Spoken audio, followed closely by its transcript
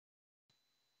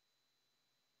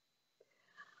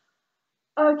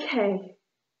Okay,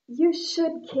 you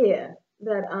should care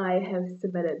that I have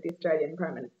submitted the Australian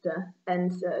Prime Minister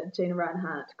and Gina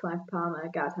Rinehart, Clive Palmer,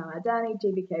 Gautam Adani,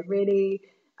 GBK Reddy,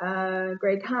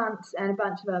 Greg Hunt, and a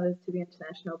bunch of others to the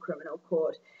International Criminal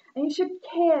Court. And you should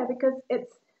care because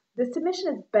the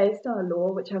submission is based on a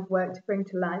law which I've worked to bring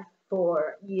to life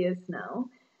for years now,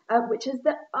 which is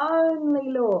the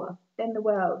only law in the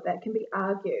world that can be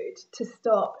argued to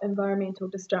stop environmental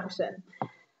destruction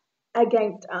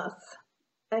against us,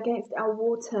 against our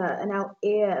water and our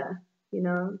air, you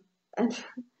know, and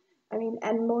I mean,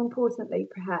 and more importantly,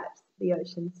 perhaps the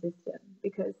ocean system,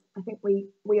 because I think we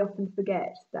often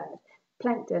forget that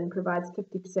plankton provides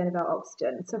 50% of our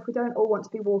oxygen. So if we don't all want to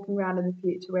be walking around in the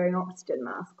future wearing oxygen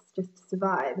masks just to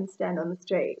survive and stand on the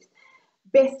street,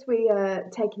 best we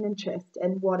take an interest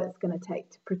in what it's going to take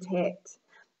to protect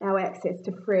our access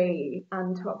to free,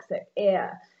 untoxic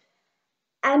air.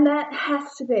 And that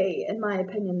has to be, in my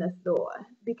opinion, this law,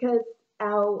 because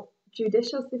our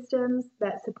judicial systems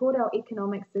that support our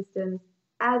economic systems,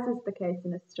 as is the case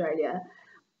in Australia,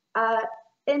 are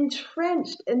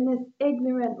entrenched in this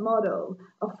ignorant model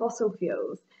of fossil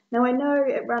fuels. Now, I know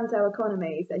it runs our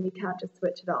economies and you can't just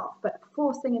switch it off, but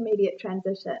forcing immediate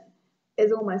transition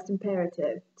is almost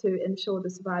imperative to ensure the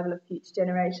survival of future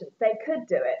generations. They could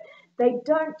do it. They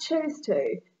don't choose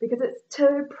to because it's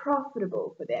too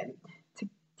profitable for them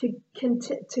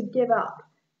to give up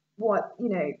what, you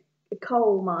know, a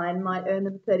coal mine might earn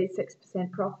them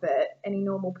 36% profit. Any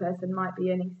normal person might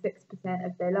be earning 6%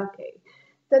 if they're lucky.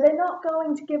 So they're not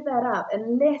going to give that up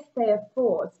unless they are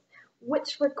forced,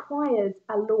 which requires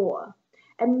a law.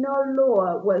 And no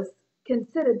law was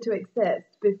considered to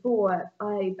exist before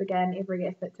I began every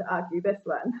effort to argue this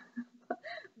one,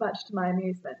 much to my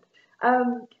amusement.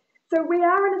 So we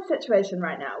are in a situation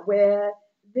right now where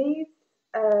these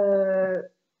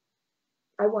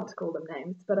I want to call them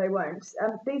names, but I won't.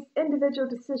 These individual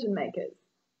decision makers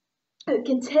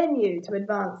continue to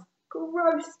advance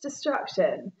gross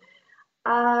destruction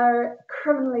are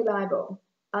criminally liable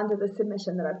under the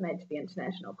submission that I've made to the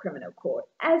International Criminal Court,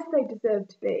 as they deserve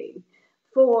to be,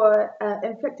 for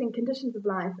inflicting conditions of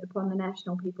life upon the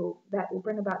national people that will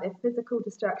bring about their physical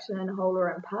destruction in whole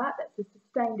or in part. That's a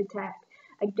sustained attack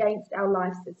against our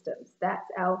life systems.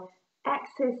 That's our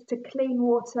access to clean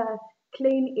water,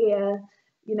 clean air,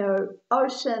 you know,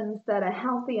 oceans that are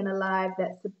healthy and alive,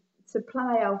 that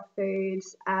supply our food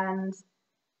and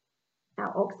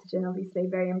our oxygen, obviously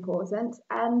very important,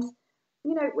 and,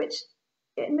 you know, which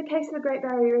in the case of the Great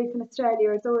Barrier Reef in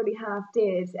Australia is already half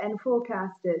dead and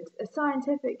forecasted,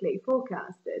 scientifically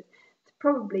forecasted, to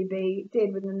probably be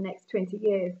dead within the next 20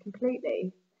 years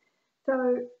completely.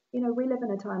 So, you know, we live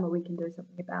in a time where we can do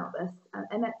something about this,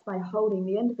 and that's by holding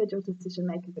the individual decision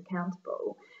makers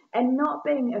accountable and not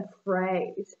being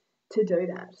afraid to do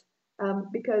that.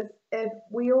 Because if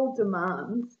we all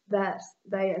demand that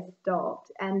they are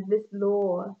stopped and this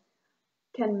law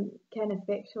can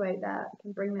effectuate that,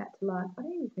 can bring that to life. I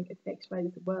don't even think effectuate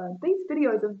is a word. These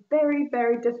videos are very,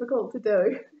 very difficult to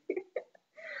do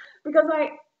because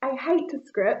I hate to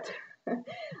script.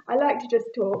 I like to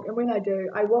just talk, and when I do,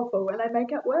 I waffle and I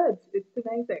make up words. It's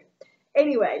amazing.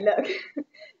 Anyway, look,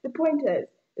 the point is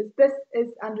this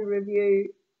is under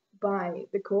review by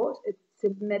the court. It's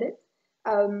submitted,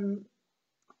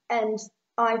 and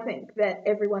I think that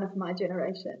every one of my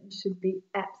generation should be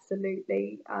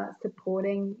absolutely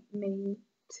supporting me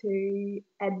to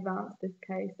advance this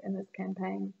case and this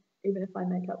campaign, even if I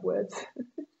make up words.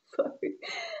 So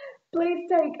please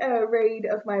take a read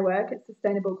of my work at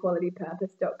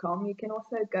sustainablequalitypurpose.com. You can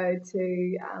also go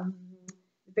to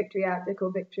the Victory Arctic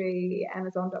or Victory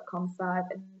Amazon.com site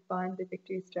and find the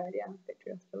Victory Australia,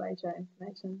 Victory Australasia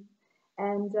information.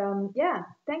 And yeah,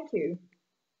 thank you.